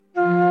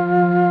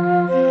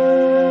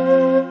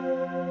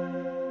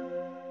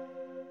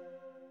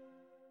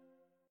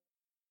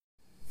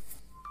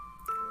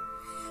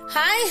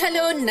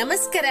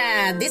ನಮಸ್ಕಾರ.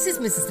 This is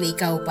Mrs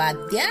ಲೇಖಾ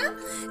ಉಪಾಧ್ಯ.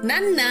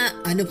 ನನ್ನ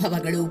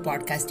ಅನುಭವಗಳು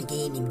ಪಾಡ್ಕಾಸ್ಟ್ಗೆ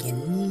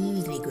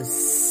ನಿಮ್ಗೆಲ್ಲರಿಗೂ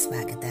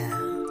ಸ್ವಾಗತ.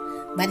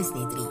 ಬನ್ನಿ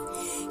ಸ್ನೇಹಿತರೆ,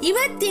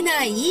 ಇವತ್ತಿನ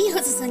ಈ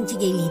ಹೊಸ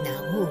ಸಂಚಿಕೆಯಲ್ಲಿ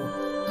ನಾವು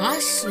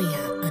ಆಶ್ರಯ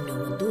ಅನ್ನೋ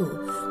ಒಂದು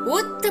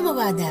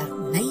ಉತ್ತಮವಾದ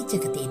ನೈಜ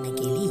ಕಥೆಯನ್ನು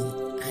ಕೇಳಿ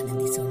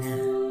ಆನಂದಿಸೋಣ.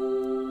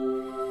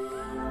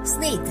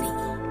 ಸ್ನೇಹಿತರೆ,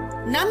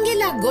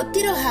 ನಮ್ಗೆಲ್ಲ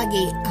ಗೊತ್ತಿರೋ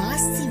ಹಾಗೆ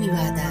ಆಸ್ತಿ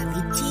ವಿವಾದ,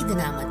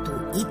 ವಿಚ್ಛೇದನ ಮತ್ತು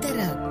ಇತರ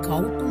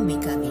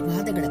ಕೌಟುಂಬಿಕ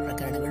ವಿವಾದಗಳ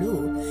ಪ್ರಕರಣಗಳು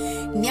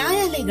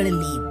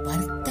ನ್ಯಾಯಾಲಯಗಳಲ್ಲಿ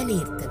ಬರ್ತಲೇ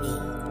ಇರ್ತವೆ.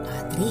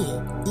 ಆದರೆ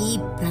ಈ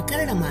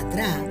ಪ್ರಕರಣ ಮಾತ್ರ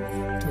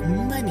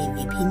ತುಂಬಾನೇ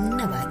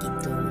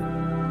ವಿಭಿನ್ನವಾಗಿತ್ತು.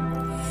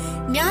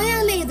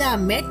 ನ್ಯಾಯಾಲಯದ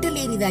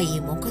ಮೆಟ್ಟಲೇರಿದ ಈ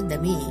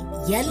ಮೊಕದ್ದಮೆ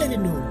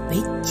ಎಲ್ಲರನ್ನೂ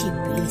ಬೆಚ್ಚಿ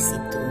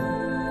ಬೀಳಿಸಿತ್ತು.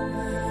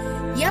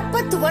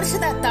 70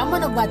 ವರ್ಷದ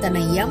ತಮ್ಮನೊಬ್ಬ ತನ್ನ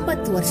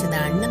 80 ವರ್ಷದ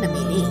ಅಣ್ಣನ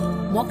ಮೇಲೆ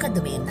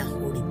ಮೊಕದ್ದಮೆಯನ್ನ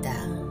ಹೂಡಿದ್ದ.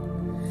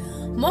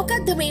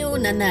 ಮೊಕದ್ದಮೆಯು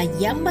ನನ್ನ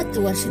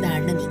 80 ವರ್ಷದ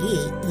ಅಣ್ಣನಿಗೆ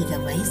ಈಗ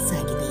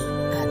ವಯಸ್ಸಾಗಿದೆ.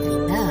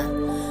 ಆದ್ರಿಂದ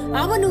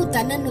ಅವನು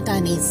ತನ್ನನ್ನು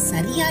ತಾನೇ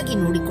ಸರಿಯಾಗಿ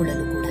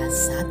ನೋಡಿಕೊಳ್ಳಲು ಕೂಡ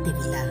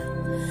ಸಾಧ್ಯವಿಲ್ಲ.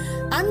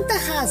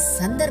 ಅಂತಹ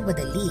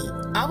ಸಂದರ್ಭದಲ್ಲಿ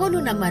ಅವನು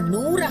ನಮ್ಮ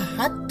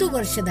 110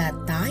 ವರ್ಷದ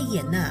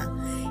ತಾಯಿಯನ್ನ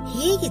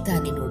ಹೇಗೆ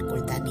ತಾನೇ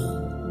ನೋಡ್ಕೊಳ್ತಾನೆ?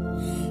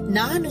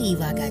 ನಾನು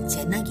ಇವಾಗ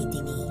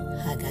ಚೆನ್ನಾಗಿದ್ದೀನಿ,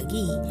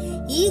 ಹಾಗಾಗಿ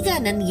ಈಗ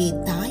ನನಗೆ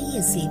ತಾಯಿಯ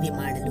ಸೇವೆ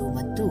ಮಾಡಲು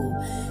ಮತ್ತು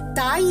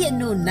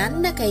ತಾಯಿಯನ್ನು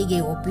ನನ್ನ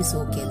ಕೈಗೆ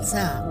ಒಪ್ಪಿಸೋ ಕೆಲಸ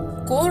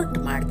ಕೋರ್ಟ್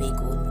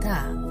ಮಾಡಬೇಕು ಅಂತ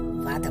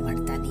ವಾದ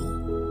ಮಾಡ್ತಾನೆ.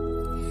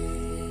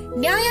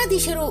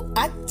 ನ್ಯಾಯಾಧೀಶರು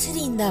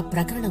ಅಚ್ಚರಿಯಿಂದ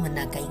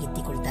ಪ್ರಕರಣವನ್ನ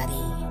ಕೈಗೆತ್ತಿಕೊಳ್ತಾರೆ.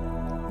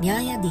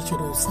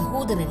 ನ್ಯಾಯಾಧೀಶರು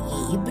ಸಹೋದರರಿಗೆ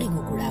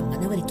ಇಬ್ಬರಿಗೂ ಕೂಡ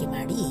ಮನವರಿಕೆ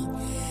ಮಾಡಿ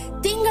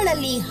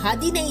ತಿಂಗಳಲ್ಲಿ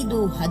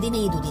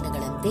 15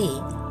 ದಿನಗಳಂತೆ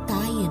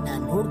ತಾಯಿಯನ್ನ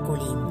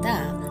ನೋಡ್ಕೊಳ್ಳಿ ಅಂತ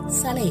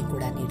ಸಲಹೆ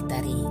ಕೂಡ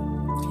ನೀಡ್ತಾರೆ.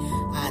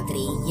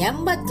 ಆದ್ರೆ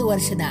 80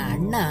 ವರ್ಷದ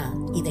ಅಣ್ಣ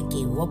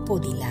ಇದಕ್ಕೆ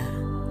ಒಪ್ಪೋದಿಲ್ಲ.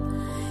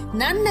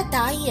 ನನ್ನ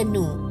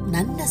ತಾಯಿಯನ್ನು,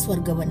 ನನ್ನ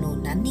ಸ್ವರ್ಗವನ್ನು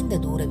ನನ್ನಿಂದ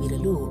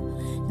ದೂರವಿರಲು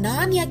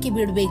ನಾನ್ ಯಾಕೆ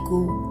ಬಿಡಬೇಕು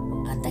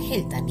ಅಂತ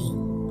ಹೇಳ್ತಾನೆ.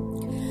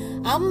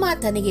 ಅಮ್ಮ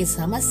ತನಗೆ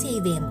ಸಮಸ್ಯೆ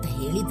ಇದೆ ಅಂತ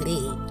ಹೇಳಿದ್ರೆ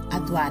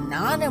ಅಥವಾ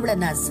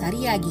ನಾನವಳನ್ನ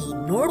ಸರಿಯಾಗಿ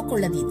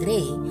ನೋಡ್ಕೊಳ್ಳದಿದ್ರೆ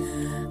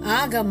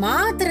ಆಗ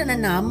ಮಾತ್ರ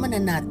ನನ್ನ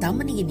ಅಮ್ಮನನ್ನ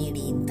ತಮ್ಮನಿಗೆ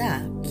ನೀಡಿ ಅಂತ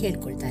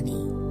ಕೇಳ್ಕೊಳ್ತಾನೆ.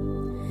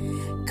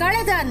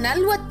 ಕಳೆದ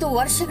 40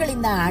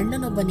 ವರ್ಷಗಳಿಂದ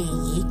ಅಣ್ಣನೊಬ್ಬನೇ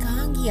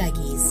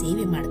ಏಕಾಂಗಿಯಾಗಿ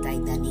ಸೇವೆ ಮಾಡ್ತಾ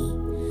ಇದ್ದಾನೆ.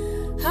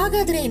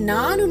 ಹಾಗಾದ್ರೆ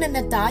ನಾನು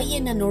ನನ್ನ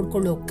ತಾಯಿಯನ್ನ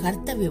ನೋಡ್ಕೊಳ್ಳೋ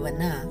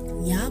ಕರ್ತವ್ಯವನ್ನ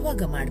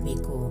ಯಾವಾಗ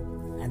ಮಾಡಬೇಕು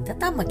ಅಂತ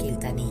ತಮ್ಮ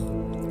ಕೇಳ್ತಾನೆ.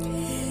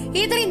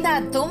 ಇದರಿಂದ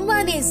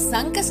ತುಂಬಾನೇ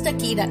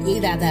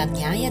ಸಂಕಷ್ಟಕ್ಕೀಡಾದ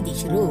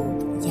ನ್ಯಾಯಾಧೀಶರು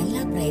ಎಲ್ಲ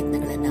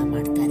ಪ್ರಯತ್ನಗಳನ್ನ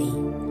ಮಾಡ್ತಾರೆ.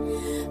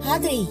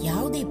 ಆದರೆ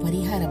ಯಾವುದೇ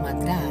ಪರಿಹಾರ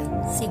ಮಾತ್ರ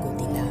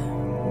ಸಿಗೋದಿಲ್ಲ.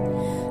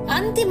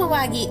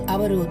 ಅಂತಿಮವಾಗಿ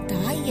ಅವರು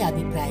ತಾಯಿಯ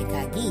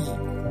ಅಭಿಪ್ರಾಯಕ್ಕಾಗಿ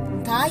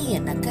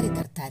ತಾಯಿಯನ್ನ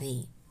ಕರೆತರ್ತಾರೆ.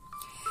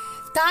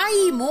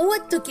 ತಾಯಿ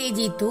 30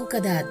 ಕೆಜಿ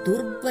ತೂಕದ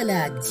ದುರ್ಬಲ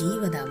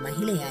ಜೀವದ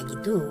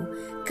ಮಹಿಳೆಯಾಗಿದ್ದು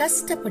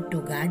ಕಷ್ಟಪಟ್ಟು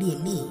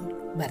ಗಾಡಿಯಲ್ಲಿ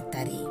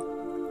ಬರ್ತಾರೆ.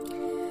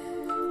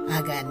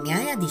 ಆಗ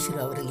ನ್ಯಾಯಾಧೀಶರು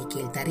ಅವರಲ್ಲಿ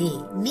ಕೇಳ್ತಾರೆ,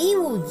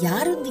 ನೀವು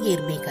ಯಾರೊಂದಿಗೆ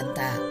ಇರ್ಬೇಕಂತ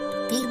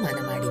ತೀರ್ಮಾನ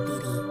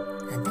ಮಾಡಿದ್ದೀರಿ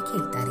ಅಂತ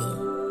ಕೇಳ್ತಾರೆ.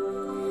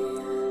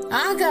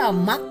 ಆಗ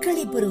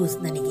ಮಕ್ಕಳಿಬ್ಬರು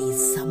ನನಗೆ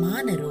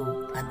ಸಮಾನರು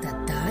ಅಂತ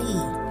ತಾಯಿ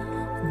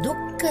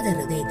ದುಃಖದ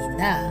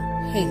ಹೃದಯದಿಂದ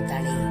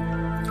ಹೇಳ್ತಾಳೆ.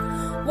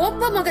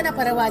 ಒಬ್ಬ ಮಗನ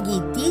ಪರವಾಗಿ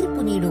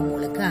ತೀರ್ಪು ನೀಡುವ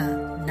ಮೂಲಕ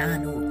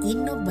ನಾನು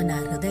ಇನ್ನೊಬ್ಬನ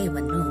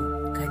ಹೃದಯವನ್ನು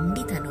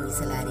ಖಂಡಿತ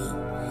ನೋಯಿಸಲಾರೆ.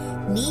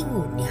 ನೀವು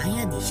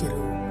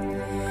ನ್ಯಾಯಾಧೀಶರು,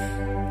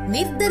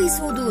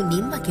 ನಿರ್ಧರಿಸುವುದು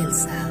ನಿಮ್ಮ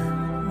ಕೆಲಸ.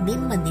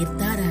 ನಿಮ್ಮ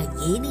ನಿರ್ಧಾರ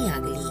ಏನೇ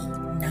ಆಗಲಿ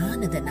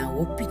ನಾನದನ್ನ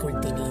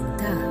ಒಪ್ಪಿಕೊಳ್ತೇನೆ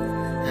ಅಂತ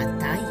ಆ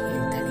ತಾಯಿ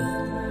ಹೇಳ್ತಾಳೆ.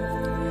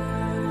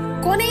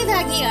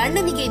 ಕೊನೆಯದಾಗಿ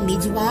ಅಣ್ಣನಿಗೆ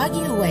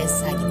ನಿಜವಾಗಿಯೂ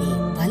ವಯಸ್ಸಾಗಿದೆ,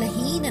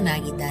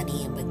 ಬಲಹೀನನಾಗಿದ್ದಾನೆ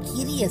ಎಂಬ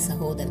ಕಿರಿಯ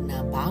ಸಹೋದರನ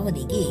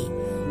ಭಾವನೆಗೆ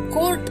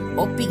ಕೋರ್ಟ್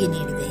ಒಪ್ಪಿಗೆ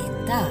ನೀಡಿದೆ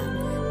ಅಂತ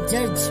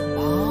ಜಡ್ಜ್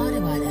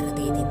ಭಾರವಾದ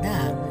ಹೃದಯದಿಂದ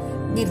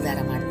ನಿರ್ಧಾರ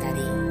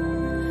ಮಾಡ್ತಾರೆ.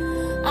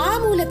 ಆ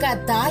ಮೂಲಕ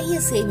ತಾಯಿಯ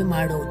ಸೇವೆ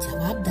ಮಾಡೋ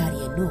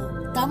ಜವಾಬ್ದಾರಿಯನ್ನು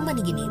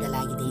ತಮ್ಮನಿಗೆ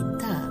ನೀಡಲಾಗಿದೆ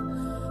ಅಂತ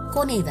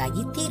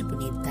ಕೊನೆಯದಾಗಿ ತೀರ್ಪು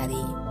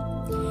ನೀಡ್ತಾರೆ.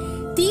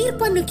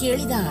 ತೀರ್ಪನ್ನು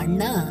ಕೇಳಿದ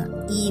ಅಣ್ಣ,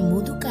 ಈ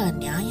ಮುದುಕ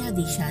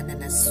ನ್ಯಾಯಾಧೀಶ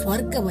ನನ್ನ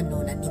ಸ್ವರ್ಗವನ್ನು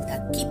ನನ್ನಿಂದ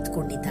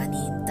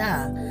ಕಿತ್ಕೊಂಡಿದ್ದಾನೆ ಅಂತ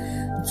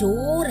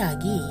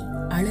ಜೋರಾಗಿ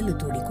ಅಳಲು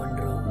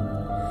ತೋಡಿಕೊಂಡ್ರು.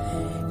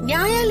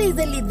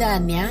 ನ್ಯಾಯಾಲಯದಲ್ಲಿದ್ದ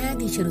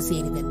ನ್ಯಾಯಾಧೀಶರು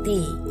ಸೇರಿದಂತೆ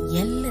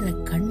ಎಲ್ಲರ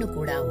ಕಣ್ಣು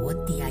ಕೂಡ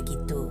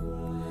ಒದ್ದೆಯಾಗಿತ್ತು.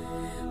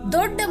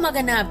 ದೊಡ್ಡ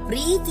ಮಗನ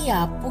ಪ್ರೀತಿಯ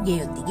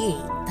ಅಪ್ಪುಗೆಯೊಂದಿಗೆ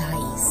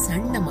ತಾಯಿ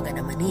ಸಣ್ಣ ಮಗನ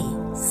ಮನೆ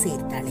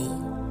ಸೇರ್ತಾಳೆ.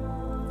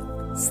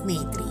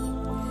 ಸ್ನೇಹಿತರೆ,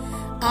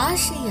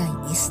 ಆಶಯ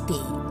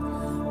ಇಷ್ಟೇ.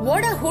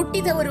 ಒಡ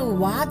ಹುಟ್ಟಿದವರು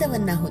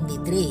ವಾದವನ್ನ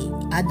ಹೊಂದಿದ್ರೆ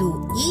ಅದು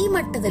ಈ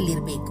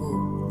ಮಟ್ಟದಲ್ಲಿರ್ಬೇಕು.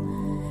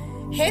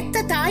 ಹೆತ್ತ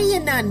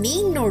ತಾಯಿಯನ್ನ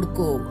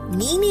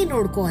ನೀನೇ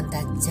ನೋಡ್ಕೋ ಅಂತ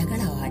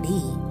ಜಗಳವಾಡಿ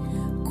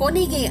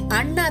ಕೊನೆಗೆ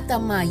ಅಣ್ಣ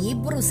ತಮ್ಮ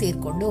ಇಬ್ಬರು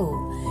ಸೇರ್ಕೊಂಡು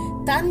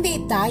ತಂದೆ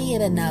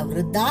ತಾಯಿಯರನ್ನ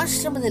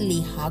ವೃದ್ಧಾಶ್ರಮದಲ್ಲಿ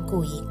ಹಾಕೋ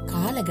ಈ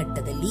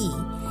ಕಾಲಘಟ್ಟದಲ್ಲಿ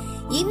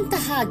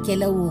ಇಂತಹ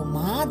ಕೆಲವು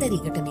ಮಾದರಿ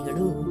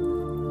ಘಟನೆಗಳು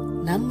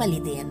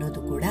ನಮ್ಮಲ್ಲಿದೆ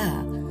ಅನ್ನೋದು ಕೂಡ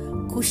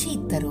ಖುಷಿ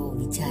ತರೋ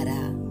ವಿಚಾರ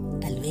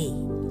ಅಲ್ವೇ?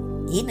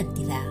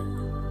 ಏನಂತೀರಾ?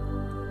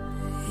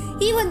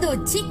 ಈ ಒಂದು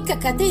ಚಿಕ್ಕ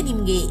ಕತೆ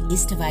ನಿಮ್ಗೆ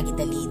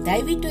ಇಷ್ಟವಾಗಿದ್ದಲ್ಲಿ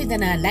ದಯವಿಟ್ಟು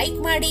ಇದನ್ನ ಲೈಕ್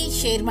ಮಾಡಿ,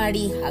 ಶೇರ್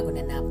ಮಾಡಿ ಹಾಗೂ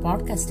ನನ್ನ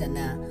ಪಾಡ್ಕಾಸ್ಟ್ ಅನ್ನ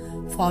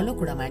ಫಾಲೋ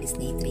ಕೂಡ ಮಾಡಿ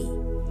ಸ್ನೇಹಿತರೆ.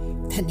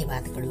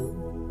 ಧನ್ಯವಾದಗಳು.